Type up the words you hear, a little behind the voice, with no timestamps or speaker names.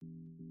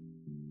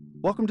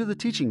Welcome to the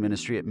teaching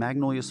ministry at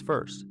Magnolia's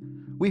First.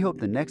 We hope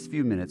the next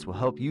few minutes will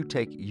help you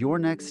take your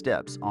next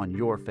steps on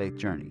your faith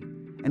journey.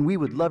 And we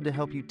would love to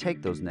help you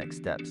take those next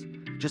steps.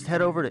 Just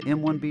head over to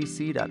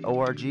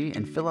m1bc.org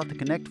and fill out the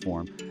Connect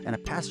form, and a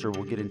pastor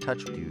will get in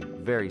touch with you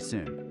very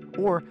soon.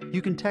 Or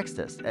you can text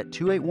us at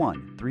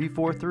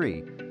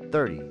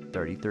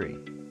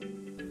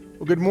 281-343-3033.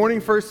 Well, good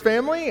morning, First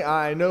Family.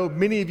 I know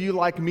many of you,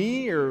 like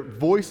me, your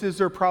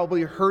voices are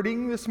probably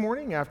hurting this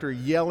morning after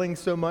yelling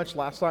so much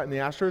last night in the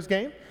Astros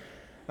game.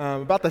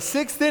 About the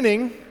sixth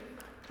inning,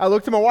 I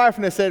looked at my wife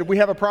and I said, "We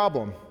have a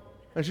problem."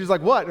 And she's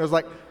like, "What?" And I was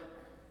like,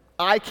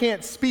 "I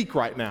can't speak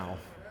right now.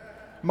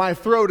 My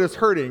throat is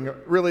hurting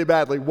really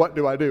badly. What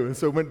do I do?" And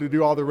so I went to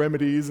do all the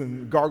remedies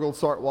and gargled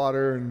salt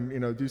water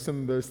and, do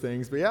some of those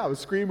things. But yeah, I was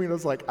screaming. I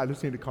was like, I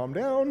just need to calm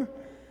down,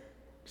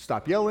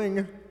 stop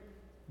yelling.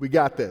 We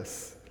got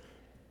this.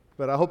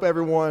 But I hope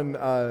everyone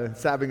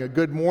is having a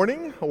good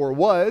morning, or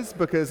was,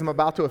 because I'm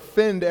about to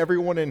offend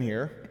everyone in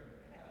here,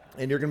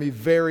 and you're going to be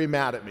very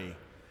mad at me.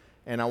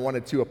 And I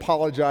wanted to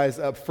apologize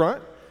up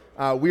front.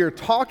 We are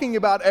talking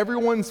about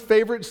everyone's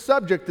favorite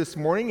subject this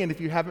morning, and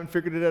if you haven't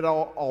figured it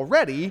out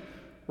already,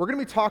 we're going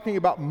to be talking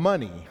about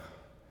money.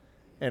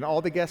 And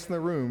all the guests in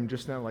the room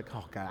just now like,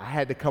 "Oh God, I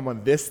had to come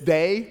on this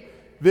day.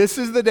 This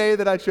is the day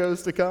that I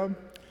chose to come."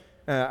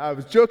 I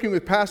was joking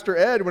with Pastor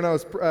Ed when I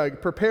was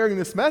preparing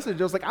this message.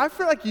 I was like, I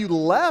feel like you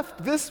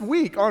left this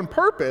week on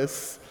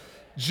purpose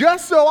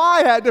just so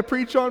I had to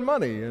preach on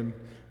money. And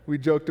we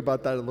joked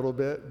about that a little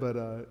bit. But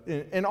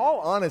in all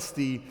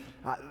honesty,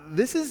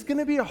 this is going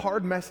to be a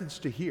hard message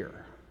to hear.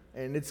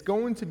 And it's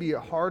going to be a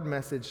hard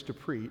message to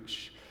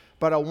preach.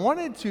 But I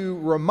wanted to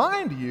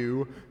remind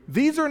you,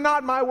 these are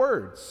not my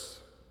words.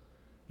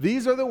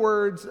 These are the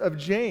words of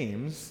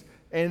James,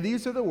 and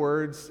these are the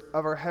words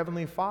of our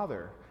Heavenly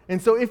Father.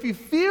 And so if you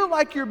feel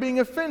like you're being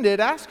offended,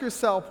 ask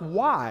yourself,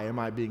 why am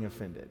I being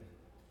offended?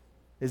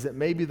 Is it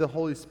maybe the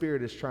Holy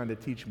Spirit is trying to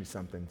teach me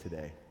something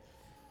today?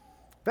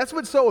 That's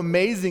what's so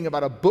amazing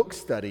about a book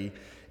study,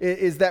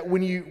 is that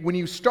when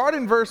you start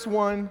in verse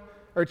 1,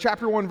 or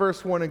chapter 1,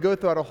 verse 1, and go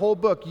throughout a whole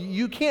book,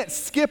 you can't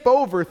skip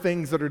over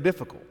things that are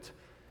difficult.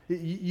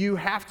 You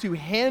have to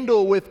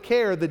handle with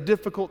care the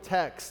difficult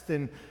text,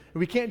 and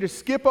we can't just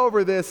skip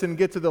over this and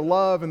get to the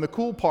love and the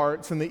cool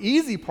parts and the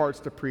easy parts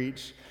to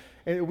preach.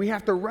 And we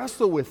have to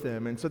wrestle with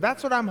them. And so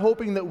that's what I'm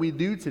hoping that we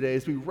do today,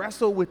 is we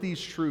wrestle with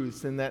these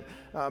truths, and that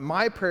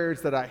my prayer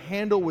is that I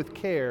handle with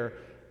care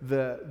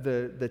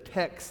the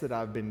text that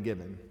I've been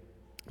given.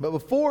 But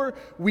before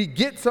we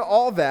get to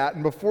all that,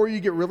 and before you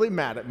get really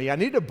mad at me, I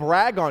need to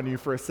brag on you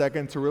for a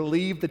second to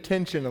relieve the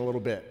tension a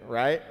little bit,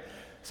 right?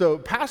 So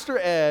Pastor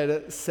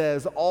Ed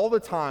says all the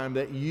time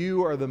that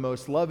you are the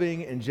most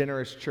loving and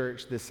generous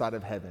church this side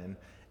of heaven.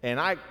 And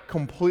I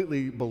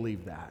completely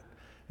believe that.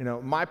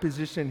 My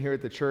position here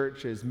at the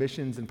church is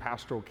missions and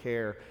pastoral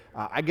care.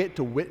 I get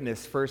to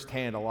witness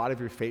firsthand a lot of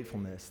your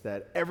faithfulness,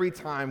 that every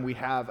time we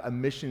have a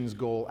missions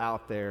goal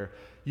out there,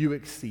 you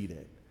exceed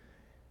it.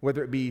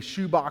 Whether it be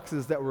shoe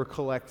boxes that we're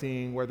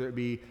collecting, whether it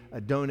be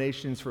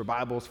donations for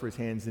Bibles for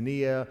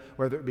Tanzania,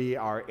 whether it be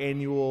our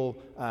annual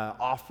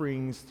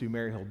offerings to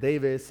Mary Hill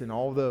Davis, and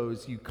all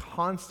those, you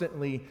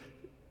constantly,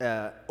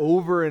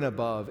 over and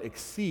above,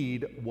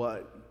 exceed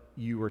what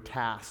you were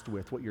tasked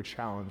with, what you're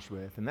challenged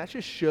with. And that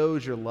just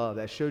shows your love,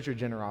 that shows your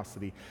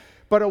generosity.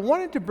 But I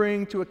wanted to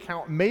bring to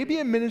account maybe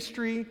a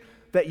ministry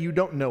that you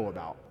don't know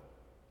about.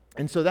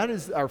 And so that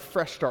is our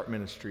Fresh Start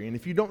ministry. And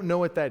if you don't know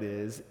what that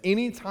is,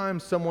 anytime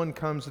someone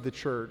comes to the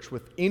church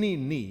with any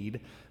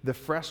need, the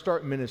Fresh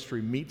Start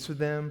ministry meets with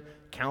them,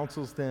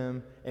 counsels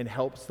them, and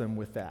helps them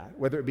with that.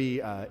 Whether it be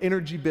an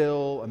energy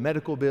bill, a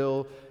medical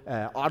bill,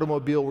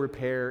 automobile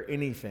repair,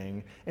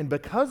 anything. And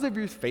because of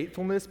your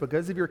faithfulness,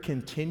 because of your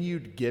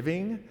continued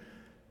giving,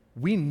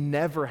 we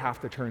never have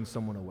to turn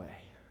someone away.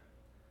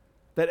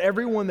 That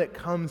everyone that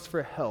comes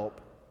for help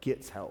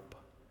gets help.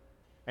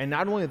 And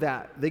not only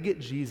that, they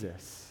get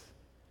Jesus.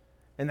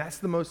 And that's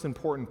the most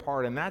important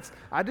part. And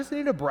I just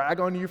need to brag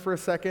on you for a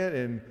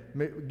second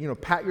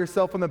and, pat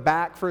yourself on the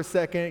back for a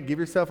second, give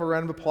yourself a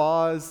round of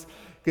applause,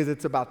 because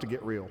it's about to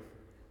get real.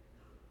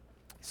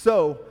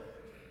 So,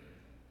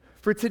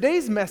 for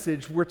today's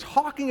message, we're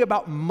talking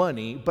about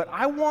money, but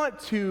I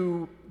want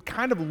to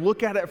kind of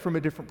look at it from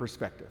a different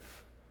perspective.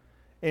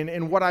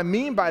 And what I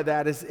mean by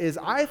that is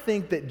I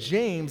think that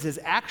James is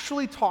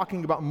actually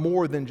talking about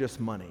more than just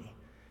money.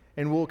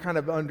 And we'll kind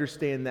of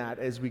understand that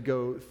as we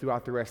go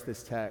throughout the rest of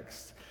this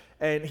text.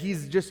 And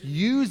he's just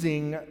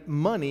using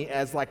money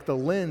as like the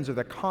lens or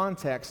the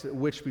context at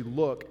which we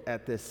look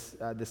at this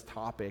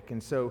topic.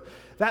 And so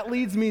that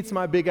leads me to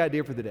my big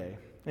idea for the day.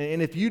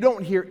 And if you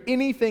don't hear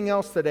anything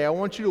else today, I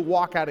want you to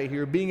walk out of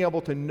here being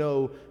able to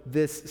know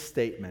this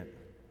statement.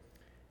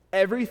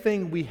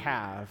 Everything we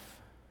have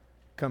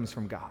comes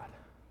from God.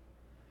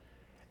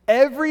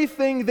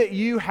 Everything that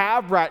you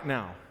have right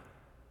now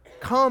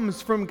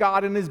comes from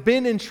God and has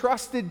been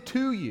entrusted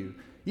to you.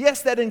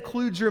 Yes, that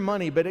includes your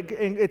money, but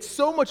it's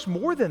so much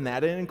more than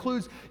that. It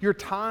includes your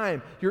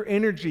time, your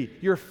energy,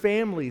 your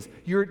families,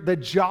 the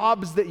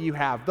jobs that you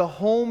have, the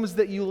homes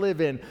that you live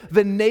in,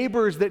 the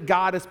neighbors that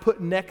God has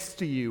put next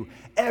to you.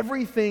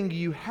 Everything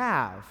you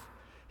have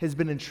has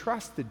been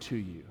entrusted to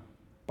you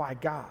by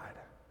God.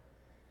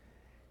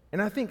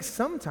 And I think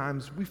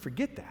sometimes we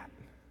forget that.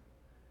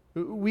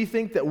 We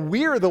think that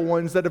we're the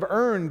ones that have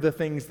earned the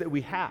things that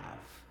we have,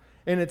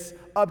 and it's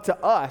up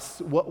to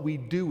us what we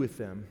do with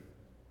them.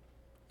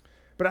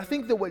 But I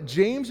think that what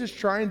James is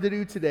trying to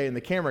do today, and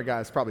the camera guy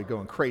is probably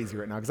going crazy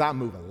right now because I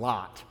move a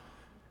lot.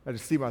 I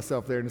just see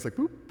myself there and it's like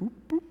boop, boop,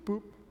 boop,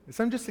 boop.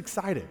 So I'm just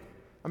excited.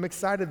 I'm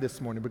excited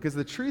this morning because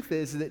the truth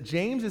is that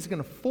James is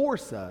going to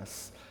force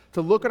us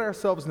to look at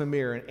ourselves in the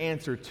mirror and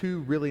answer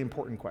two really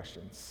important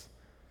questions.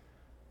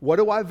 What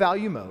do I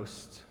value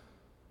most?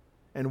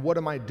 And what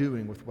am I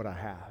doing with what I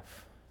have?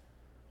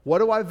 What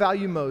do I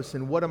value most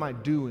and what am I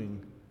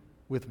doing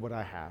with what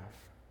I have?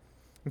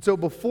 And so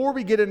before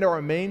we get into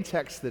our main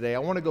text today, I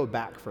want to go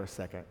back for a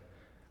second.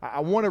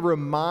 I want to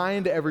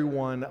remind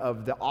everyone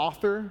of the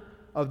author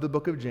of the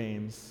book of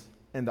James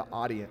and the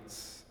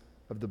audience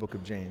of the book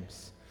of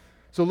James.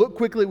 So look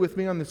quickly with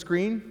me on the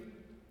screen.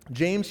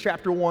 James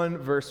chapter 1,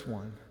 verse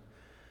 1.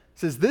 It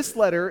says, "This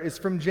letter is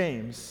from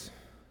James,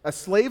 a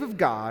slave of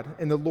God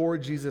and the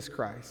Lord Jesus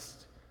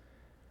Christ.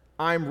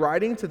 I am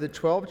writing to the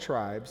 12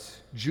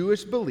 tribes,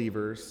 Jewish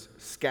believers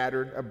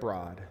scattered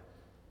abroad.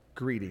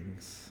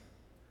 Greetings."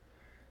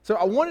 So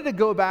I wanted to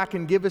go back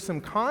and give us some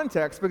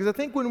context because I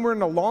think when we're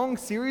in a long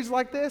series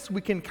like this,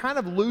 we can kind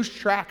of lose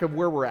track of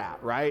where we're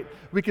at, right?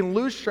 We can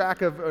lose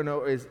track of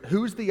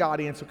who's the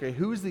audience, okay,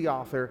 who's the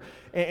author.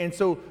 And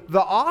so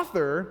the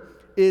author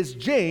is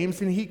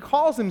James, and he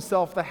calls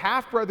himself the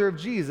half-brother of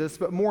Jesus,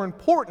 but more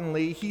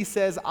importantly, he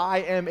says, I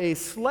am a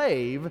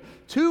slave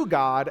to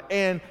God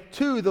and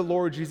to the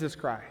Lord Jesus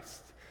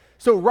Christ.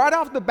 So right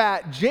off the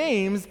bat,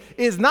 James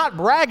is not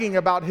bragging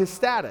about his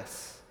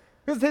status.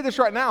 I'm going to say this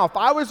right now. If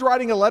I was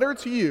writing a letter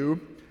to you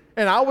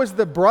and I was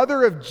the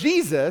brother of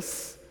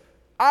Jesus,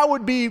 I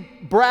would be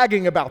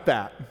bragging about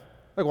that.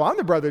 Like, well, I'm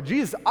the brother of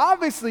Jesus.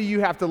 Obviously, you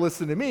have to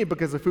listen to me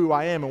because of who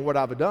I am and what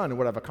I've done and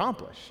what I've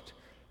accomplished.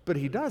 But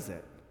he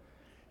doesn't.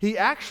 He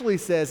actually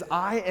says,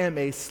 I am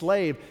a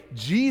slave.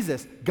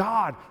 Jesus,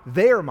 God,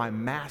 they're my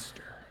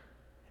master,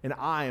 and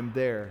I am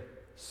their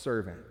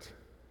servant.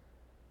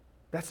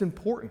 That's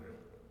important.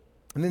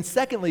 And then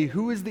secondly,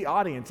 who is the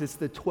audience? It's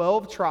the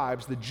 12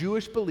 tribes, the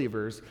Jewish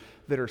believers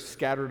that are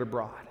scattered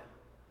abroad.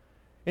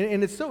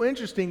 And it's so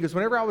interesting because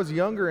whenever I was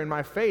younger in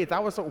my faith, I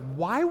was like,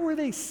 why were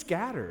they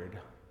scattered?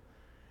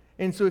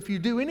 And so if you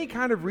do any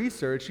kind of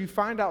research, you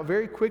find out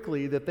very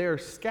quickly that they are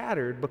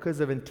scattered because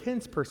of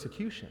intense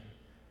persecution.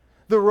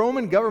 The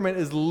Roman government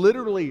is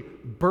literally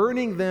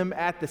burning them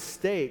at the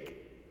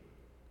stake,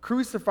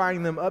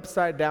 crucifying them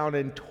upside down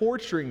and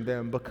torturing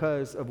them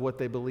because of what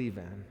they believe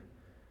in.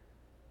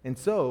 And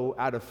so,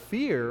 out of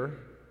fear,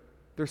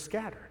 they're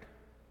scattered.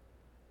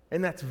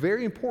 And that's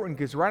very important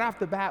because right off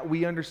the bat,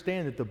 we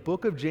understand that the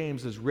book of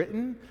James is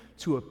written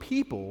to a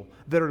people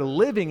that are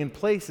living in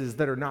places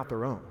that are not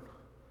their own.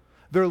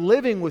 They're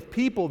living with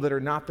people that are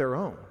not their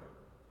own.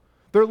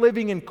 They're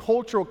living in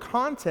cultural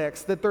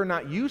contexts that they're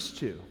not used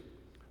to.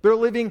 They're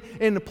living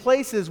in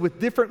places with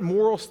different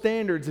moral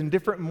standards and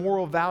different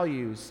moral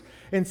values.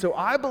 And so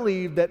I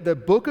believe that the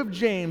book of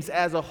James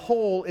as a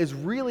whole is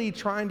really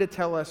trying to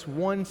tell us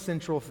one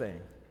central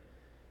thing.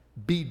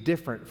 Be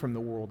different from the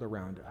world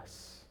around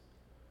us.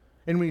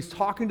 And when he's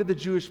talking to the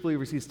Jewish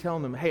believers, he's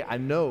telling them, hey, I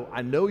know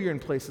you're in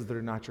places that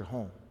are not your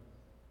home.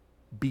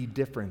 Be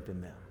different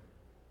than them.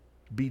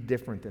 Be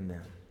different than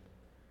them.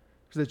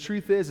 Because the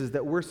truth is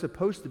that we're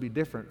supposed to be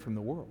different from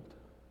the world.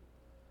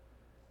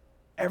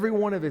 Every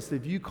one of us,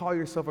 if you call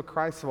yourself a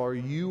Christ follower,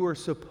 you are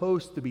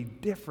supposed to be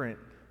different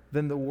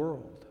than the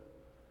world.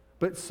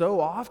 But so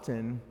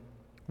often,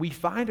 we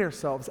find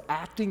ourselves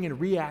acting and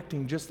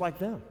reacting just like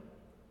them.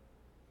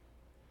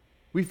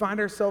 We find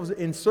ourselves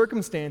in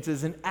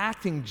circumstances and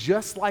acting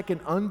just like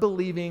an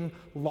unbelieving,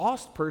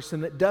 lost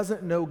person that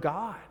doesn't know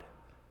God.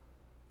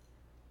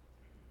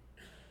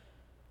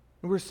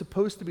 And we're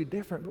supposed to be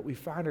different, but we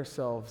find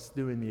ourselves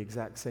doing the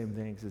exact same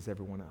things as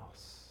everyone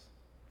else.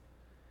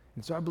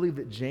 And so I believe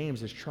that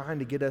James is trying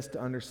to get us to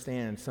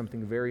understand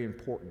something very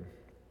important.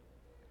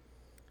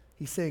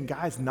 He's saying,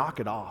 guys, knock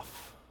it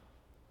off.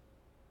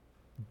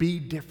 Be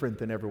different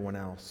than everyone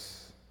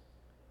else.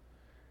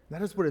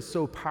 That is what is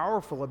so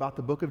powerful about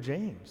the book of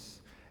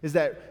James, is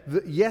that,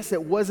 yes,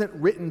 it wasn't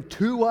written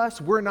to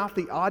us. We're not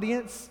the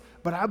audience,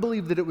 but I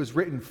believe that it was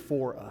written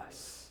for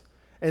us.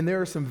 And there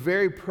are some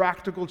very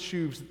practical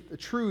truths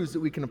that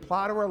we can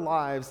apply to our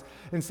lives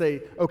and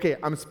say, okay,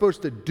 I'm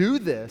supposed to do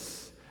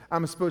this.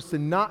 I'm supposed to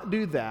not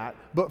do that,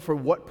 but for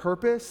what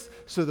purpose?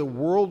 So the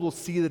world will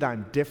see that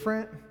I'm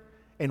different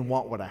and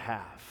want what I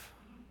have.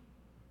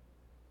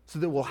 So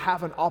that we'll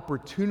have an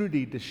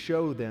opportunity to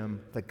show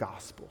them the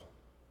gospel.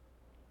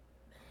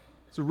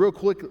 So real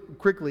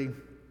quickly,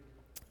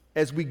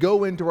 as we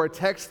go into our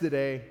text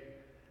today,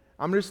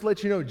 I'm just to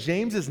let you know,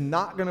 James is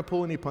not going to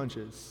pull any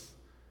punches.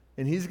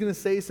 And he's going to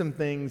say some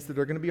things that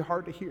are going to be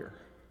hard to hear.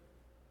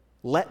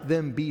 Let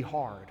them be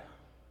hard.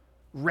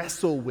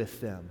 Wrestle with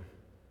them.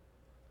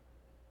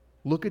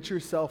 Look at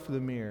yourself in the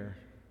mirror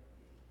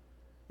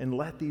and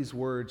let these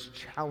words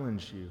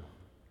challenge you.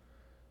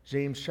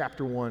 James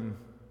chapter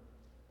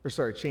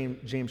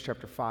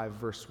 5,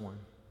 verse 1.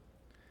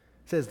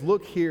 It says,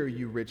 "Look here,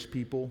 you rich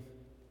people.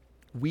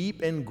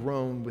 Weep and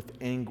groan with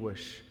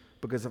anguish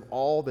because of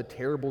all the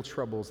terrible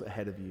troubles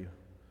ahead of you.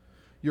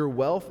 Your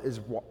wealth is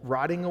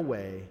rotting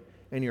away,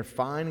 and your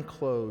fine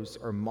clothes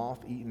are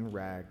moth-eaten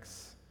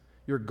rags.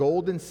 Your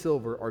gold and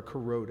silver are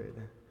corroded.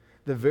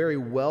 The very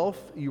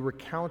wealth you were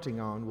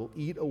counting on will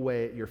eat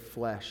away at your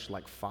flesh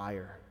like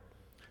fire.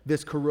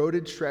 This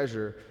corroded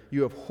treasure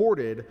you have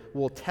hoarded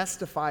will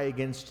testify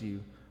against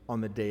you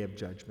on the day of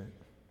judgment."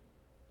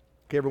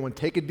 Okay, everyone,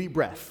 take a deep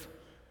breath.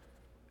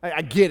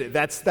 I get it.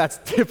 That's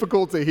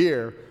difficult to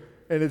hear.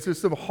 And it's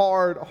just some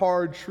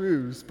hard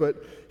truths.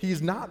 But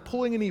he's not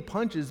pulling any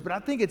punches. But I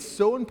think it's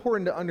so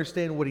important to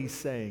understand what he's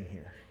saying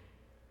here.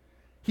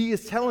 He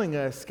is telling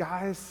us,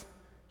 guys,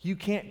 you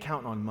can't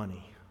count on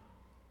money.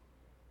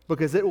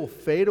 Because it will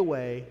fade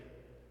away.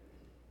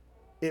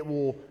 It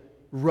will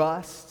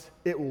rust.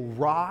 It will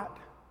rot.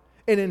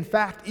 And in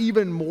fact,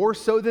 even more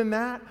so than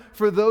that,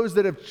 for those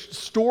that have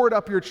stored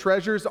up your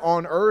treasures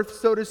on earth,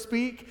 so to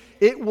speak,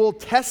 it will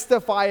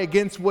testify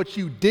against what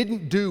you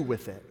didn't do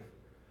with it.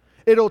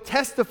 It'll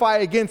testify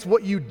against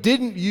what you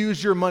didn't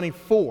use your money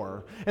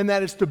for, and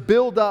that is to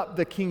build up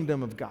the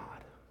kingdom of God.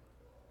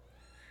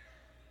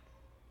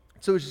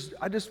 So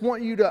I just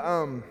want you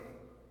to,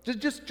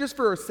 just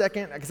for a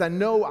second, because I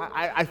know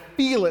I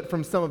feel it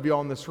from some of you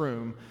all in this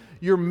room,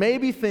 you're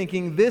maybe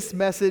thinking, this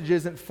message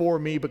isn't for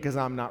me because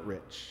I'm not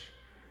rich.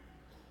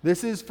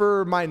 This is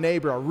for my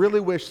neighbor. I really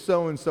wish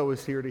so-and-so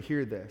was here to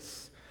hear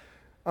this.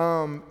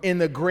 In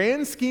the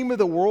grand scheme of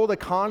the world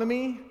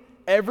economy,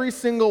 every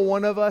single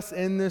one of us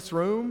in this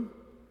room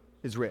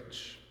is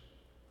rich.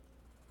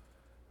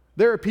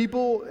 There are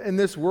people in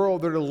this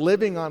world that are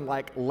living on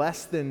like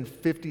less than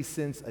 50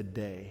 cents a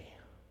day.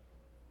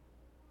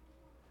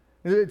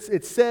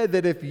 It's said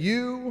that if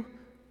you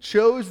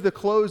chose the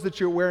clothes that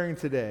you're wearing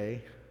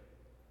today,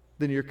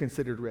 then you're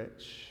considered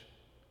rich.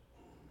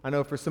 I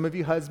know for some of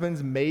you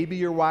husbands, maybe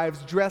your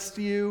wives dressed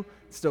you,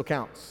 it still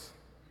counts.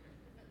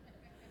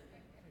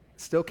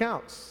 It still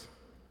counts.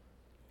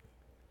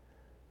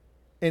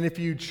 And if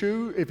you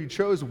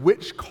chose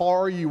which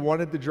car you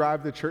wanted to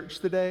drive to church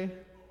today,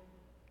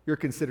 you're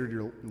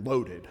considered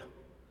loaded,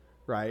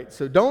 right?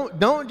 So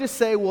don't just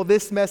say, well,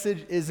 this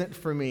message isn't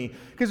for me.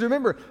 Because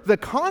remember, the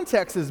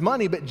context is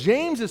money, but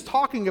James is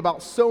talking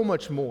about so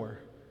much more.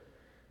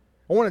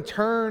 I want to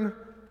turn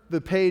the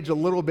page a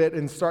little bit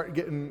and start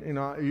getting,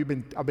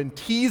 I've been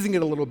teasing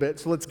it a little bit,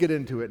 so let's get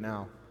into it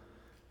now.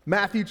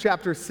 Matthew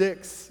chapter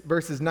 6,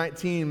 verses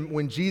 19,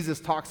 when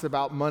Jesus talks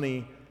about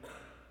money,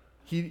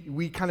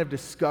 we kind of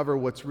discover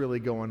what's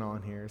really going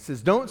on here. It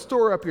says, "Don't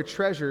store up your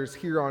treasures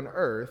here on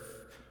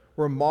earth,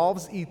 where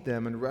moths eat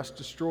them and rust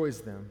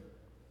destroys them,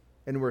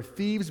 and where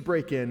thieves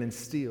break in and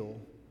steal.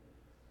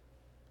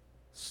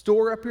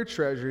 Store up your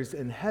treasures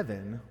in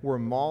heaven, where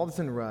moths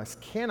and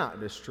rust cannot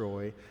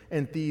destroy,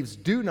 and thieves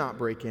do not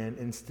break in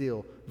and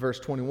steal." Verse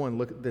 21,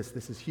 look at this.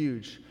 This is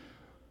huge.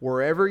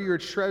 "Wherever your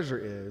treasure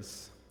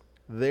is,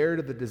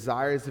 there the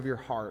desires of your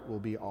heart will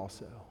be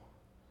also."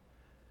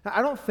 Now,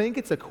 I don't think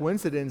it's a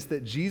coincidence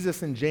that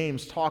Jesus and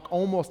James talk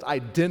almost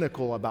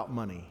identical about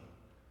money.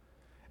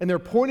 And they're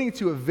pointing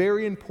to a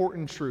very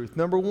important truth.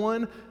 Number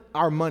one,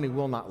 our money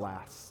will not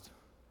last.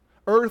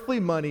 Earthly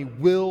money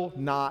will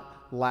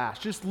not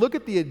last. Just look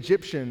at the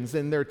Egyptians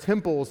and their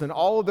temples and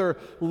all of their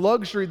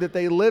luxury that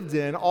they lived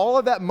in. All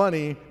of that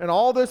money and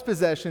all those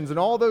possessions and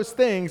all those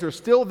things are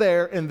still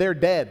there, and they're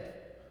dead.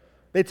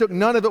 They took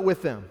none of it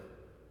with them.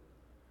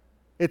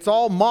 It's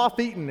all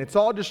moth-eaten. It's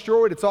all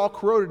destroyed. It's all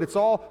corroded. It's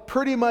all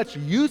pretty much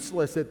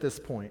useless at this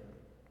point.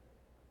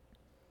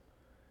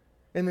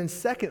 And then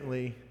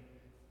secondly,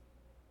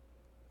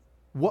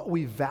 what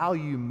we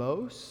value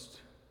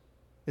most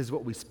is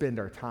what we spend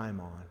our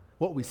time on,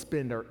 what we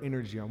spend our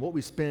energy on, what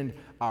we spend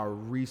our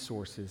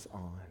resources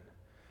on.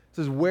 It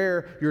says,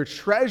 where your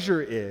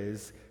treasure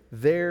is,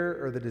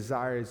 there are the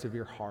desires of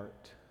your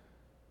heart.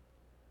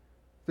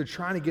 They're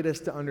trying to get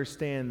us to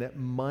understand that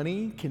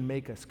money can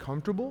make us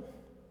comfortable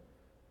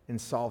and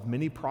solve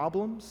many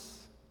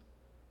problems,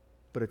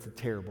 but it's a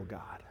terrible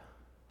God.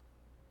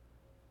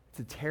 It's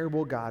a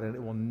terrible God, and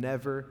it will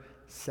never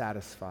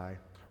satisfy.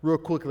 Real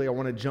quickly, I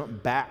want to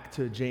jump back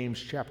to James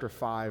chapter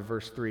 5,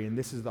 verse 3, and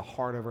this is the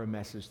heart of our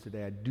message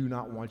today. I do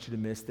not want you to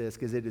miss this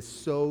because it is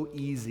so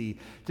easy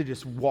to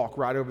just walk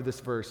right over this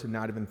verse and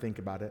not even think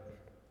about it.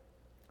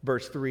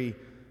 Verse 3,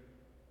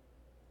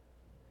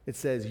 it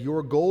says,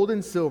 "Your gold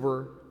and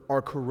silver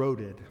are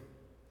corroded.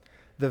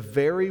 The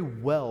very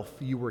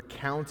wealth you were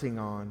counting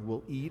on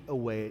will eat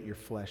away at your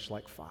flesh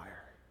like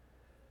fire."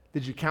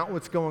 Did you count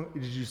what's going?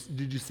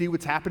 Did you see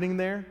what's happening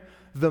there?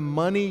 The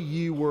money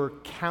you were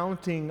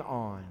counting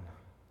on.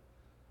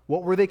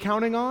 What were they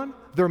counting on?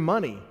 Their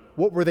money.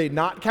 What were they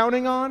not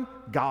counting on?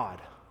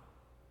 God.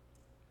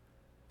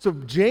 So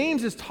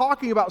James is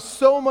talking about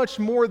so much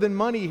more than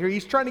money here.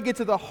 He's trying to get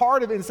to the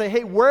heart of it and say,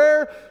 hey,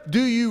 where do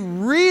you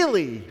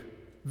really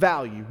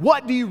value?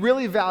 What do you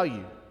really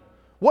value?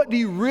 What do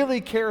you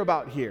really care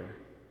about here?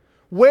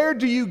 Where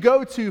do you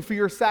go to for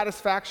your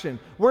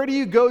satisfaction? Where do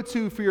you go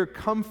to for your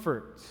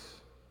comfort?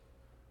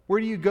 Where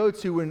do you go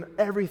to when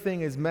everything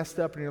is messed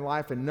up in your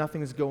life and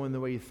nothing is going the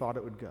way you thought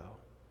it would go?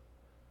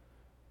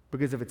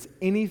 Because if it's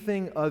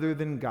anything other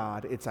than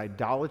God, it's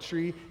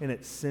idolatry, and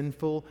it's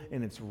sinful,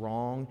 and it's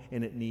wrong,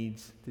 and it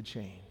needs to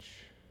change.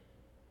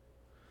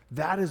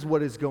 That is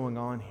what is going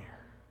on here.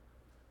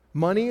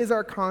 Money is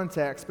our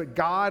context, but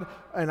God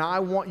and I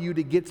want you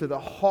to get to the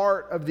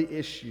heart of the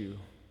issue.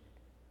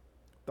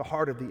 The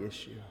heart of the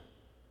issue.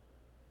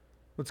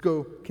 Let's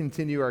go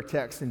continue our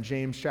text in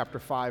James chapter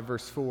 5,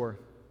 verse 4. It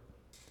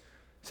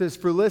says,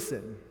 "For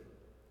listen,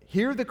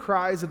 hear the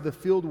cries of the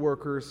field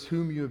workers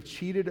whom you have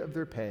cheated of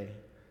their pay.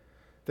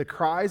 The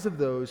cries of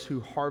those who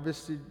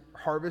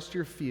harvest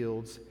your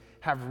fields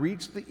have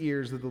reached the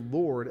ears of the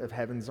Lord of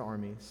heaven's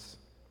armies.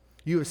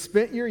 You have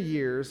spent your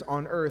years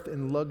on earth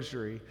in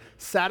luxury,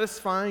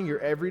 satisfying your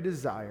every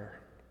desire.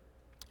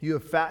 You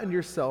have fattened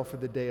yourself for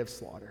the day of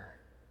slaughter.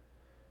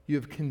 You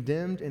have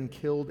condemned and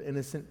killed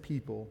innocent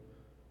people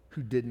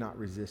who did not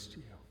resist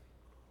you."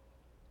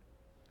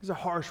 These are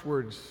harsh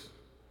words.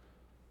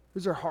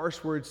 These are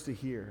harsh words to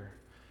hear.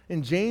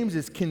 And James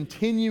is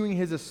continuing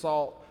his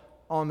assault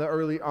on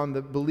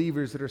the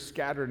believers that are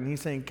scattered. And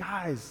he's saying,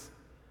 guys,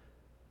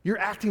 you're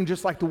acting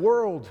just like the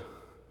world.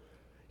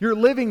 You're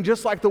living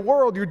just like the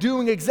world. You're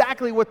doing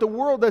exactly what the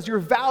world does. You're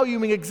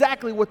valuing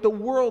exactly what the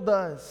world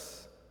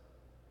does.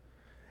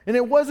 And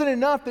it wasn't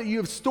enough that you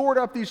have stored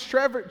up these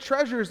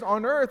treasures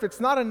on earth. It's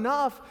not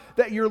enough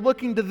that you're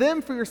looking to them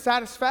for your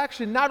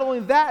satisfaction. Not only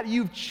that,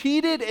 you've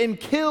cheated and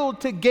killed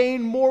to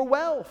gain more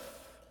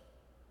wealth.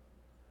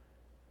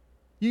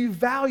 You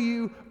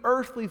value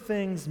earthly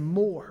things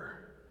more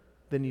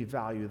than you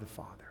value the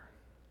Father.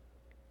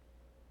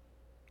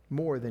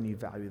 More than you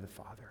value the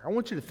Father. I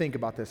want you to think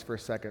about this for a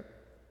second.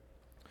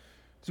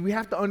 So we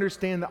have to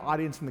understand the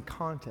audience and the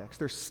context.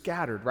 They're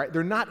scattered, right?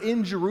 They're not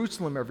in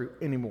Jerusalem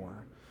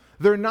anymore.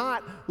 They're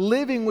not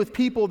living with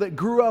people that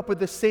grew up with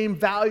the same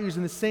values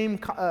and the same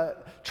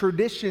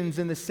traditions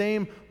and the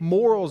same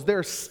morals.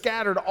 They're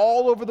scattered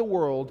all over the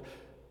world.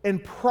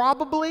 And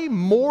probably,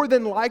 more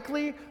than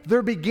likely,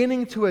 they're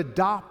beginning to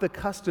adopt the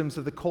customs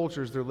of the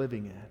cultures they're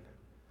living in.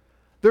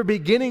 They're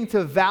beginning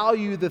to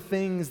value the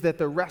things that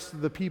the rest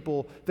of the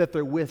people that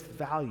they're with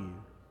value.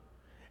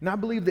 And I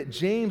believe that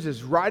James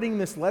is writing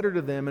this letter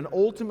to them and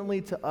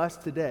ultimately to us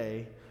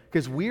today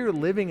because we are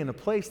living in a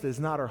place that is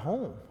not our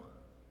home.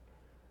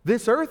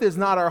 This earth is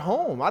not our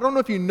home. I don't know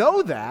if you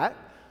know that,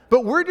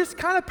 but we're just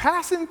kind of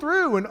passing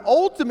through. And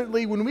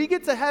ultimately, when we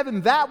get to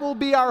heaven, that will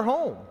be our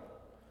home.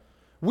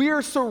 We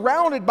are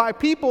surrounded by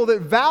people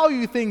that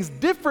value things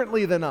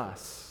differently than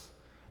us,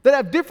 that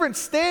have different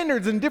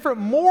standards and different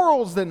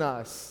morals than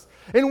us.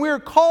 And we're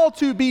called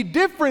to be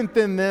different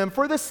than them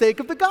for the sake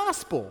of the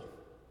gospel.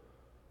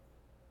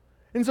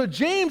 And so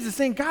James is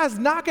saying, guys,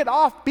 knock it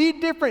off. Be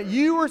different.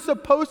 You are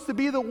supposed to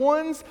be the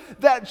ones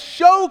that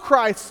show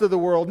Christ to the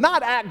world,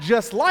 not act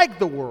just like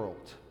the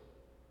world.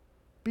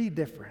 Be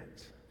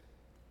different.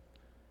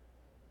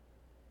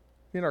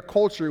 In our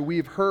culture,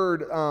 we've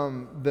heard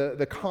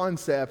the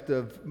concept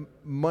of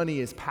money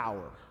is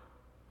power,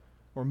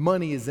 or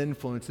money is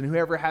influence, and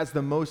whoever has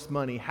the most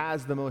money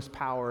has the most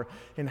power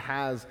and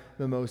has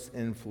the most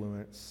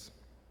influence.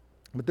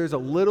 But there's a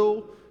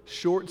little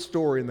short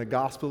story in the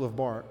Gospel of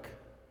Mark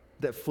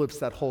that flips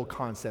that whole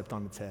concept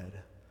on its head.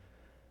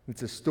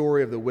 It's a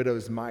story of the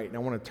widow's mite, and I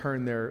want to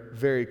turn there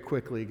very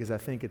quickly because I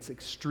think it's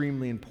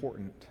extremely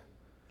important.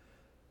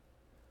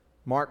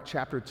 Mark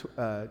chapter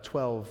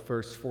 12,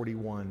 verse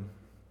 41.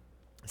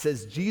 It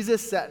says,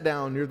 Jesus sat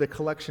down near the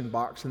collection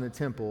box in the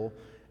temple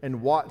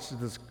and watched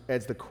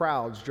as the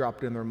crowds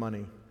dropped in their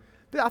money.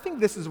 I think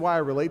this is why I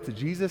relate to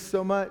Jesus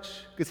so much,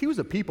 because he was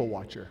a people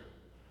watcher.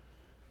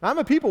 I'm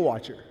a people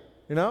watcher,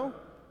 you know?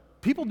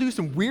 People do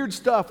some weird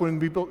stuff when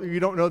you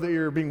don't know that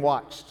you're being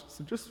watched.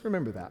 So just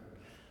remember that.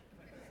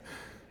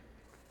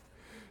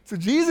 So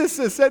Jesus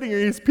is sitting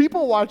here, he's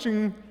people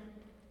watching,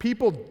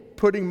 people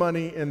putting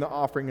money in the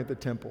offering at the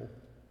temple.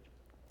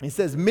 He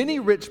says, many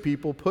rich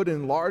people put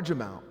in large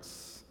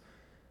amounts.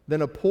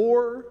 Then a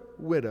poor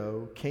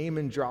widow came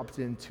and dropped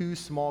in 2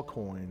 small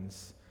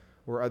coins,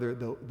 or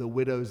the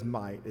widow's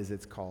mite, as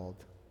it's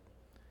called.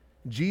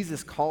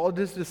 Jesus called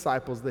his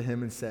disciples to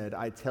him and said,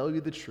 I tell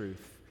you the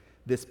truth,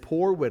 this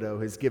poor widow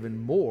has given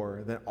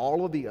more than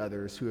all of the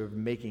others who are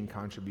making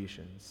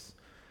contributions.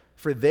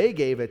 For they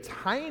gave a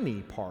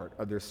tiny part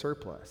of their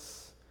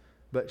surplus,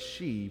 but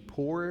she,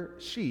 poor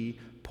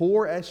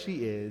as she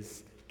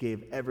is,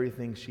 gave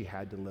everything she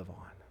had to live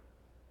on.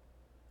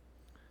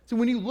 So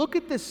when you look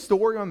at this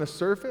story on the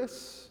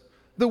surface,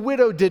 the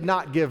widow did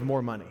not give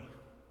more money.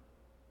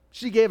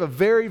 She gave a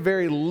very,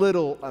 very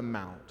little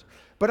amount.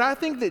 But I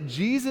think that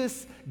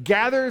Jesus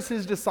gathers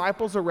his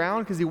disciples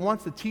around because he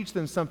wants to teach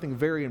them something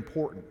very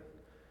important.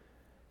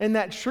 And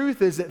that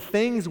truth is that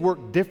things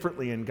work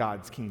differently in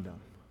God's kingdom.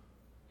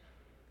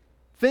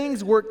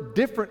 Things work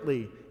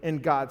differently in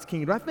God's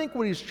kingdom. I think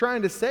what he's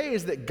trying to say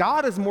is that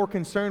God is more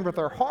concerned with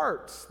our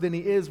hearts than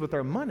he is with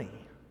our money.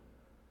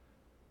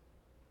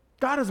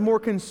 God is more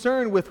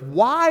concerned with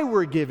why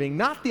we're giving,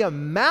 not the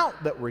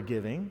amount that we're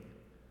giving.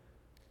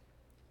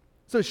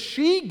 So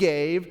she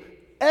gave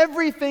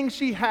everything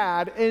she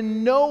had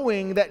in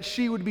knowing that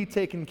she would be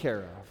taken care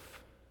of.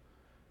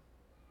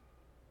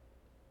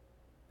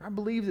 I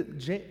believe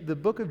that the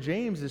book of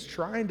James is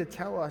trying to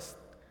tell us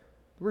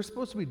we're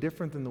supposed to be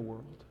different than the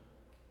world.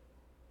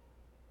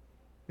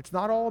 It's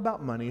not all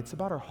about money, it's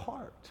about our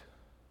heart.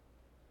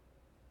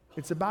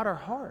 It's about our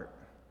heart.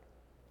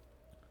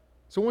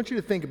 So I want you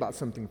to think about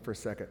something for a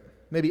second.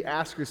 Maybe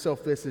ask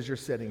yourself this as you're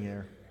sitting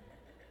here.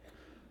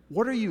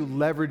 What are you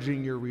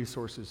leveraging your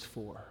resources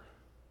for?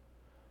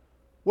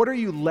 What are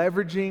you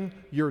leveraging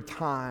your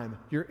time,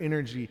 your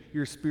energy,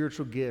 your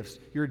spiritual gifts,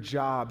 your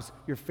jobs,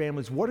 your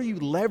families? What are you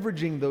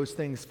leveraging those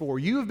things for?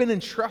 You have been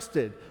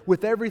entrusted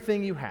with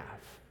everything you have.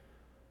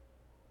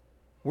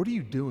 What are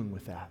you doing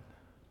with that?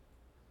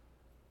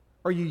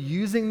 Are you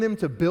using them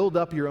to build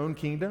up your own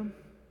kingdom?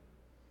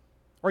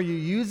 Are you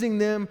using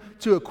them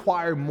to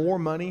acquire more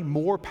money,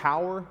 more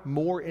power,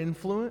 more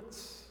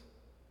influence?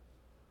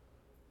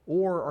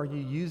 Or are you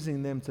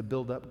using them to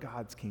build up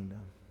God's kingdom?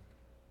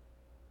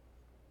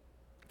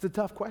 It's a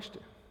tough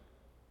question.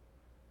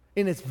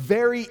 And it's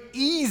very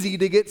easy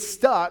to get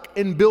stuck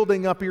in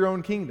building up your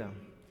own kingdom.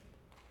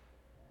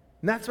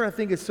 And that's what I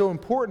think is so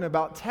important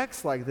about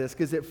texts like this,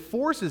 because it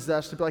forces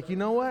us to be like, you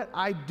know what?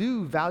 I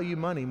do value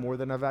money more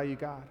than I value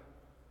God.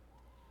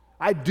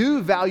 I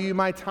do value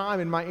my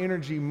time and my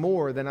energy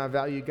more than I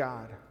value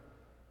God.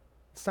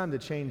 It's time to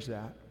change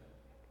that.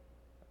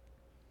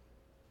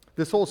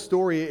 This whole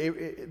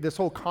story, this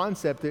whole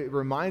concept, it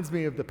reminds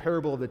me of the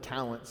parable of the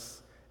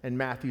talents in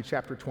Matthew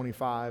chapter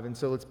 25. And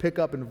so let's pick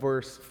up in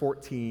verse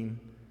 14.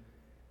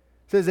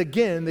 It says,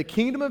 again, the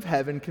kingdom of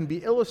heaven can be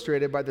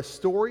illustrated by the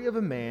story of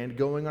a man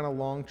going on a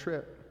long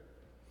trip.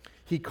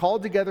 He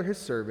called together his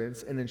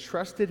servants and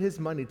entrusted his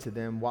money to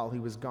them while he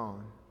was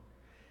gone.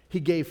 He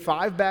gave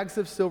 5 bags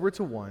of silver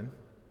to one,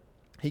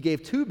 he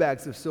gave 2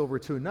 bags of silver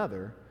to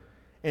another,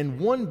 and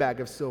 1 bag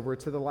of silver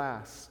to the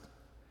last.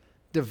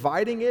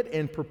 Dividing it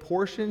in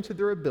proportion to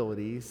their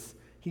abilities,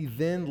 he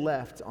then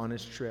left on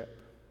his trip.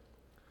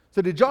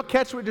 So did y'all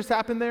catch what just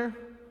happened there?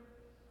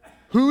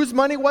 Whose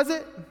money was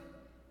it?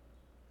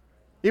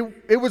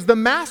 It was the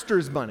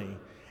master's money.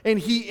 And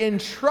he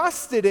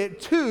entrusted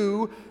it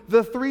to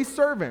the 3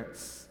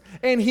 servants.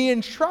 And he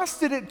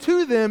entrusted it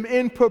to them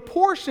in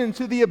proportion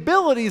to the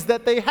abilities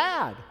that they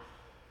had.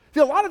 See,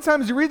 a lot of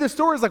times you read the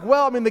stories like,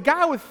 well, I mean, the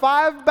guy with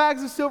 5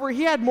 bags of silver,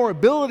 he had more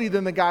ability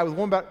than the guy with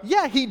 1 bag.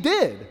 Yeah, he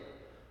did.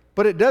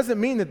 But it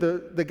doesn't mean that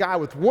the guy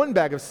with 1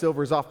 bag of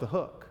silver is off the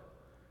hook.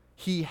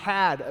 He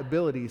had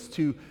abilities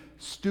to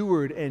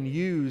steward and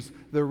use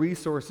the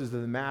resources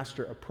of the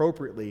master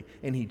appropriately,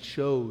 and he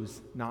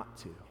chose not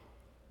to.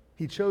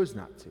 He chose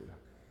not to.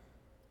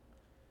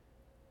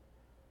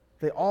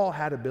 They all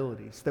had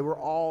abilities. They were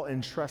all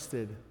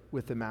entrusted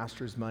with the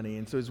master's money.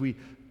 And so as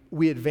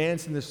we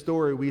advance in the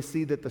story, we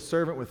see that the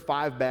servant with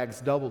 5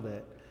 bags doubled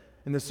it,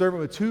 and the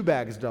servant with 2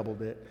 bags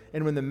doubled it.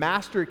 And when the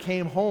master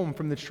came home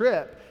from the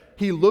trip,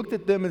 he looked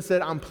at them and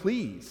said, I'm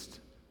pleased.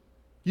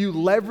 You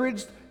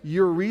leveraged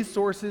your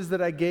resources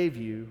that I gave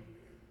you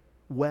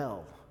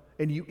well,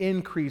 and you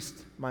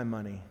increased my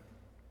money.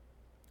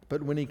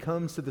 But when he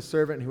comes to the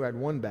servant who had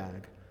 1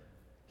 bag,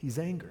 he's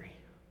angry.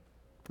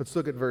 Let's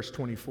look at verse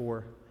 24.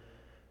 It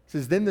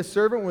says, then the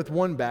servant with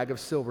 1 bag of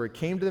silver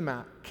came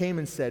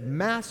and said,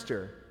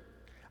 Master,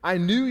 I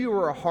knew you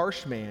were a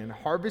harsh man,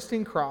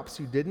 harvesting crops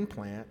you didn't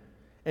plant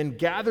and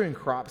gathering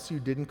crops you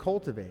didn't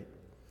cultivate.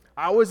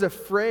 I was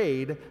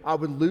afraid I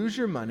would lose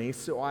your money,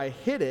 so I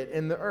hid it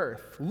in the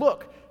earth.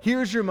 Look,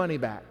 here's your money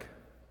back.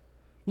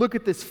 Look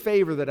at this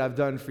favor that I've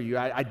done for you.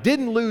 I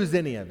didn't lose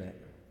any of it.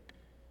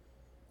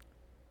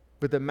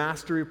 But the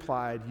master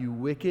replied, you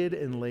wicked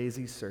and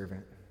lazy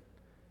servant.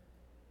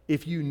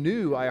 If you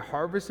knew I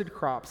harvested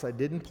crops I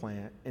didn't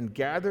plant and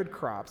gathered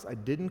crops I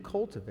didn't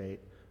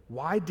cultivate,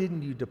 why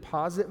didn't you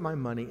deposit my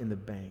money in the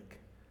bank?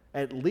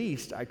 At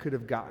least I could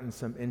have gotten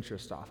some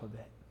interest off of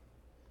it.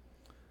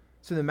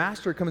 So the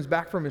master comes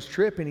back from his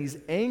trip and he's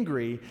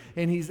angry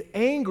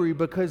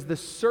because the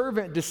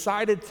servant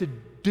decided to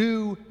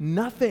do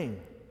nothing.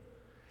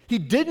 He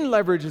didn't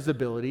leverage his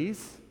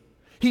abilities.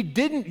 He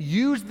didn't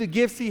use the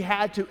gifts he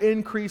had to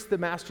increase the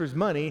master's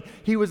money.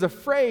 He was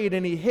afraid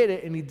and he hid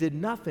it and he did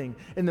nothing.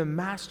 And the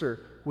master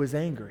was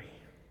angry.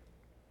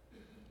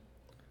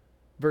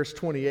 Verse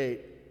 28,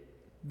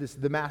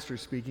 the master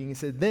speaking, he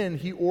said, then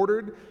he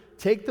ordered,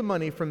 take the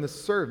money from this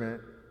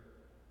servant,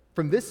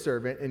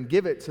 and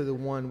give it to the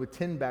one with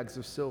 10 bags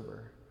of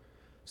silver.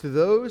 To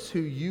those who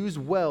use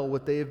well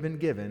what they have been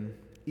given,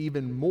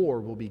 even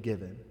more will be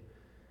given,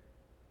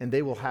 and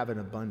they will have an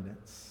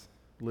abundance.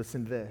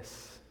 Listen to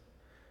this.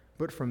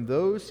 But from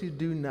those who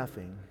do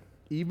nothing,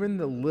 even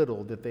the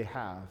little that they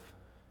have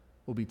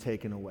will be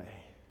taken away.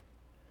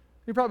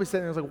 You're probably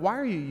sitting there like, why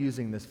are you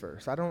using this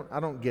verse? I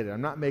don't get it.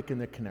 I'm not making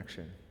the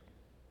connection.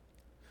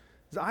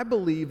 is I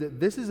believe that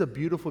this is a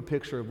beautiful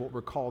picture of what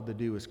we're called to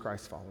do as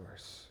Christ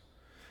followers.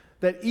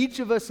 That each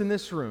of us in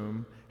this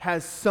room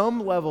has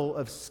some level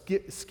of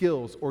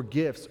skills or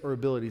gifts or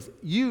abilities.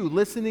 You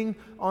listening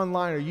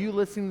online or you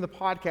listening to the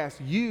podcast,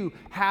 you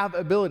have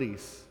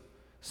abilities.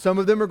 Some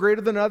of them are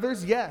greater than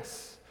others,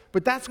 yes.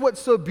 But that's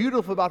what's so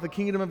beautiful about the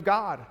kingdom of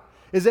God,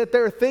 is that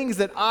there are things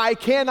that I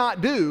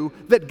cannot do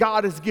that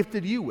God has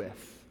gifted you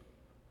with.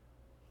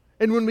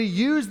 And when we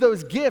use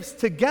those gifts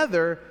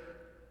together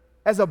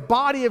as a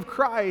body of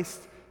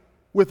Christ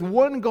with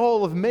one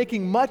goal of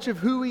making much of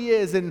who He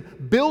is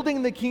and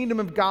building the kingdom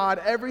of God,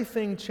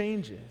 everything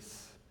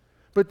changes.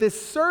 But this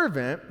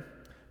servant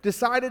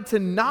decided to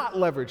not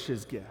leverage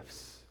his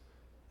gifts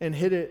and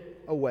hid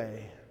it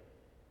away.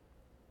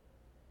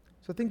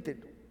 So I think that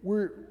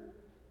we're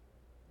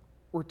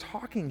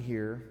talking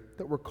here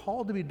that we're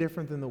called to be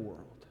different than the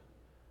world.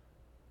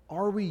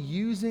 Are we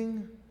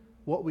using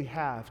what we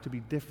have to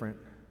be different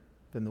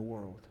than the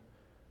world?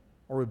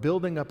 Are we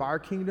building up our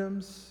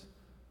kingdoms,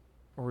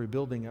 or are we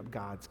building up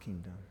God's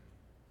kingdom?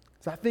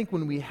 So I think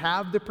when we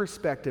have the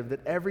perspective that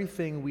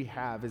everything we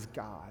have is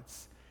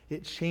God's,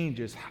 it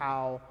changes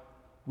how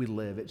we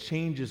live. It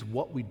changes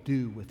what we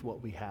do with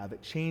what we have.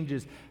 It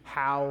changes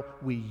how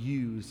we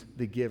use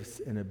the gifts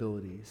and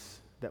abilities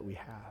that we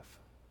have.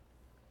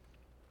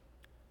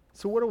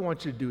 So what I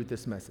want you to do with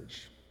this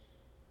message,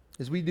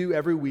 as we do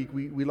every week,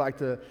 we like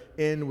to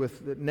end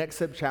with the next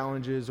step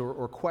challenges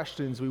or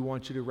questions we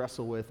want you to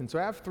wrestle with. And so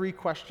I have 3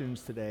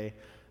 questions today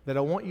that I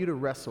want you to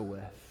wrestle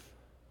with.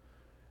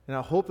 And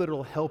I hope that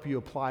it'll help you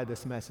apply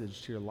this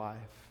message to your life.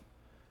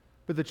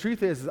 But the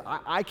truth is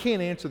I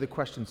can't answer the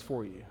questions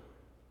for you.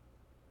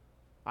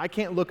 I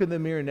can't look in the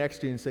mirror next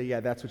to you and say, yeah,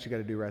 that's what you got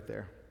to do right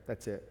there.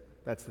 That's it.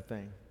 That's the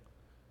thing.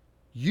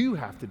 You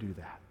have to do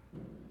that.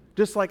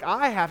 Just like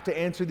I have to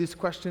answer these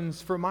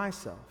questions for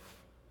myself.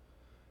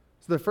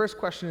 So the first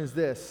question is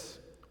this: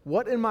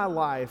 what in my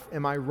life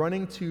am I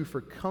running to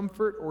for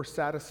comfort or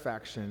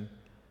satisfaction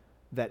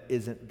that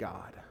isn't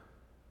God?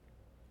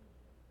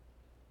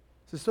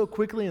 So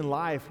quickly in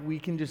life, we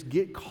can just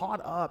get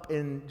caught up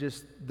in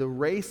just the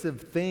race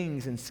of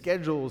things and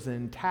schedules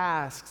and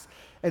tasks,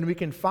 and we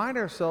can find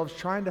ourselves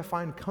trying to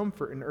find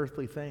comfort in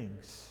earthly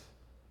things.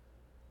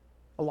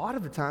 A lot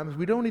of the times,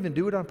 we don't even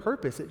do it on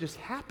purpose. It just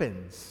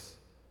happens.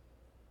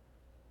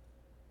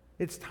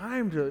 It's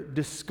time to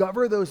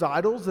discover those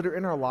idols that are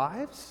in our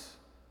lives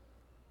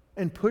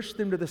and push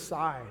them to the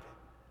side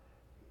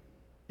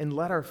and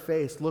let our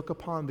face look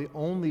upon the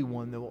only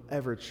one that will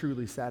ever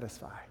truly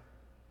satisfy,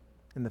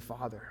 in the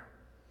Father.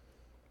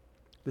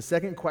 The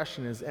second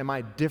question is, am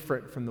I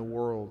different from the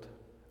world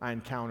I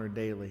encounter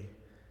daily?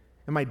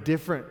 Am I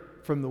different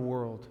from the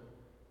world?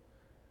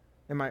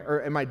 Am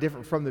I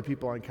different from the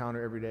people I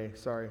encounter every day?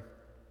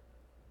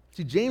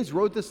 See, James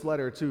wrote this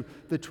letter to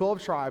the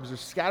 12 tribes that are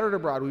scattered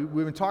abroad.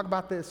 We've been talking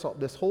about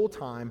this whole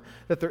time,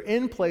 that they're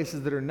in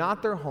places that are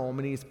not their home,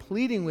 and he's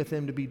pleading with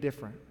them to be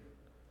different.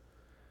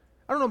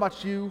 I don't know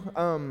about you.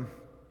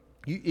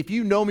 If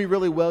you know me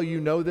really well, you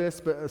know this,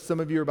 but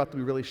some of you are about to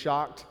be really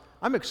shocked.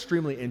 I'm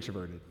extremely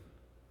introverted.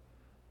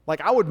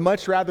 Like, I would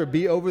much rather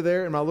be over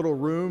there in my little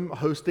room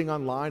hosting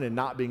online and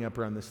not being up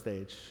around the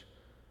stage.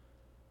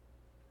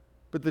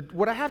 But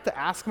what I have to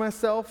ask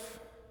myself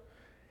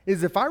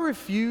is, if I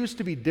refuse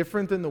to be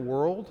different than the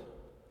world,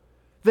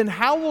 then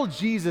how will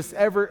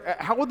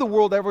the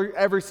world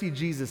ever see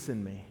Jesus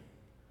in me?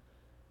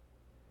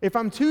 If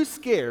I'm too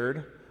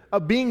scared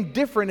of being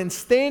different and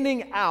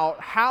standing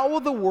out, how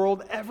will the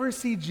world ever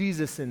see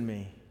Jesus in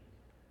me?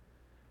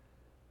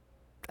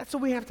 That's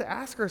what we have to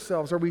ask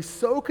ourselves. Are we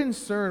so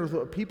concerned with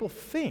what people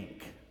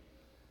think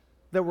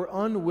that we're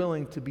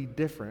unwilling to be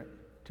different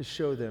to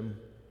show them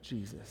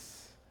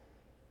Jesus?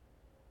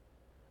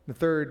 The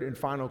third and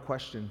final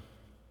question: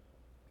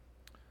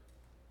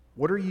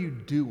 what are you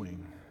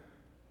doing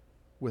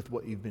with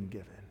what you've been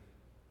given?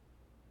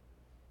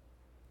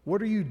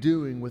 What are you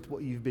doing with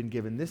what you've been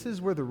given? This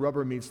is where the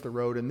rubber meets the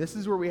road, and this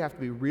is where we have to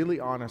be really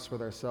honest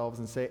with ourselves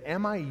and say,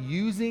 am I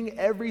using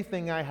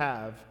everything I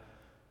have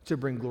to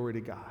bring glory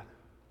to God?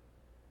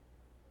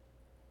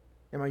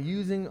 Am I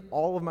using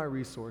all of my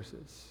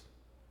resources?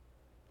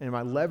 And am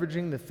I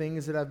leveraging the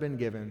things that I've been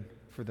given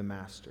for the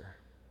Master?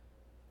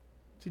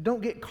 See,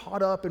 don't get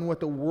caught up in what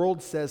the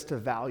world says to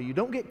value.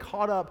 Don't get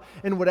caught up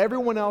in what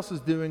everyone else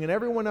is doing and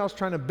everyone else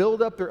trying to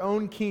build up their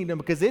own kingdom,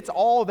 because it's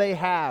all they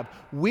have.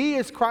 We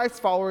as Christ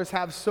followers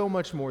have so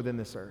much more than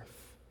this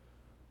earth.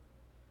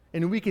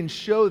 And we can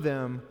show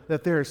them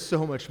that there is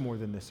so much more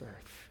than this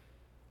earth.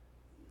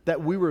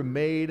 That we were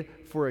made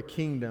for a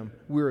kingdom.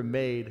 We were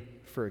made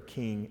for a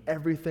king.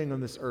 Everything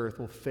on this earth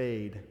will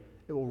fade.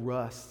 It will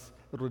rust.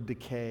 It will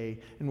decay.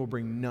 And we'll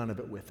bring none of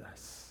it with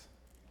us.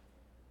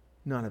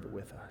 None of it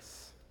with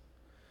us.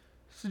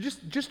 So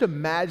just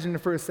imagine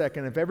for a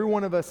second, if every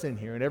one of us in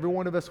here and every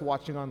one of us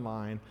watching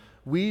online,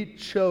 we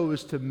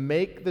chose to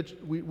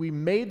we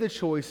made the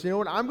choice, you know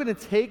what, I'm going to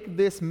take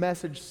this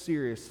message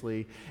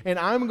seriously, and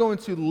I'm going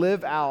to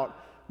live out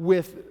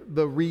with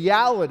the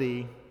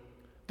reality,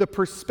 the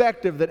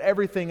perspective that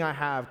everything I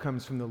have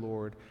comes from the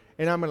Lord.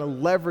 and I'm going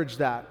to leverage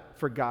that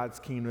for God's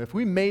kingdom. If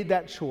we made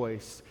that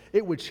choice,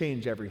 it would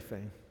change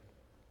everything.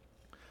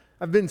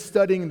 I've been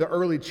studying the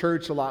early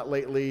church a lot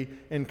lately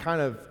and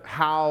kind of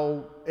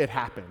how it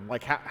happened,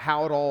 like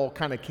how it all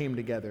kind of came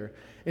together.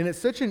 And it's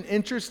such an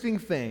interesting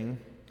thing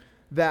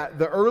that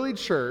the early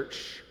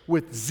church,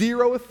 with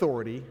zero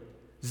authority,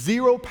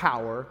 zero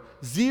power,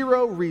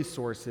 zero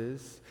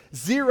resources,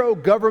 zero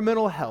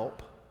governmental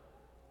help,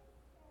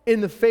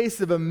 in the face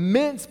of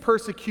immense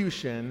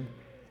persecution,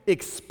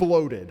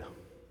 exploded.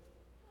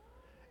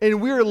 And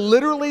we're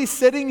literally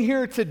sitting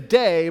here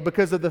today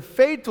because of the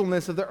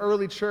faithfulness of the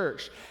early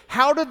church.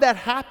 How did that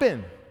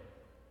happen?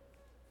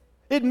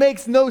 It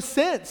makes no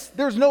sense.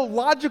 There's no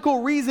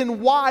logical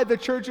reason why the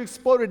church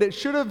exploded. It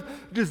should have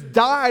just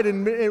died,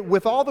 and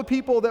with all the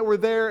people that were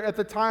there at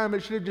the time,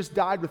 it should have just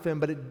died with them,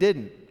 but it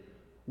didn't.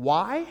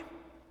 Why?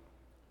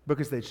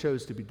 Because they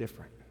chose to be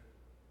different.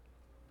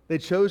 They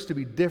chose to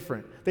be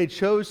different. They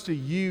chose to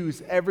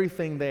use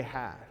everything they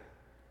had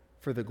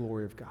for the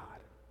glory of God.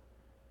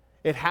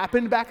 It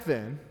happened back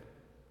then.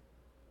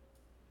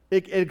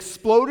 It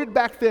exploded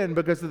back then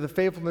because of the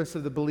faithfulness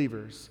of the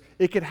believers.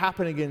 It could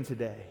happen again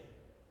today.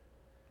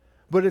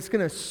 But it's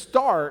going to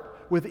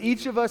start with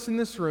each of us in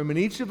this room and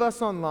each of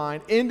us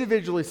online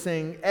individually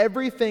saying,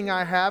 everything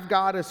I have,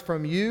 God, is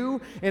from you,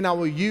 and I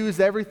will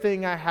use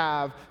everything I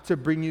have to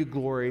bring you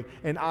glory,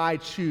 and I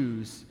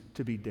choose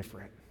to be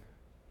different.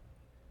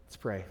 Let's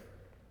pray.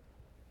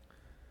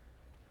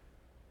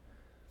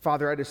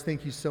 Father, I just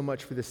thank you so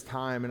much for this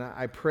time, and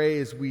I pray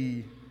as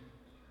we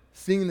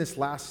sing this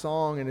last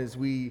song and as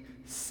we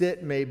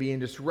sit maybe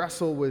and just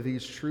wrestle with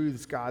these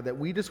truths, God, that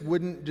we just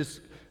wouldn't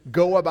just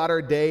go about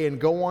our day and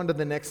go on to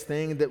the next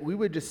thing, that we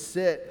would just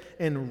sit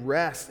and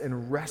rest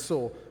and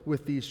wrestle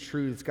with these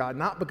truths, God,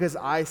 not because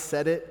I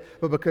said it,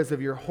 but because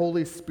of your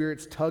Holy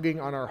Spirit's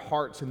tugging on our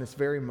hearts in this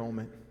very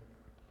moment.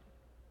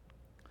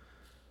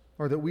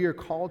 Or that we are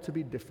called to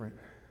be different.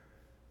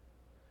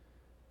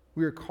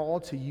 We are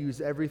called to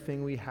use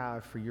everything we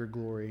have for your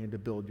glory and to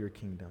build your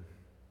kingdom.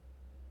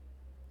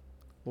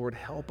 Lord,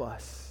 help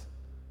us.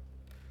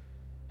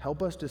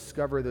 Help us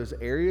discover those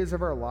areas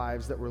of our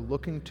lives that we're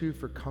looking to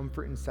for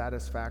comfort and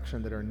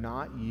satisfaction that are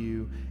not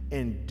you,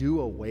 and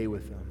do away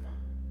with them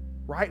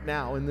right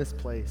now in this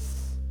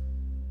place.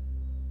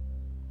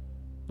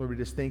 Lord, we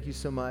just thank you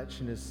so much,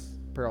 and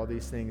just pray all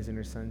these things in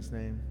your Son's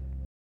name.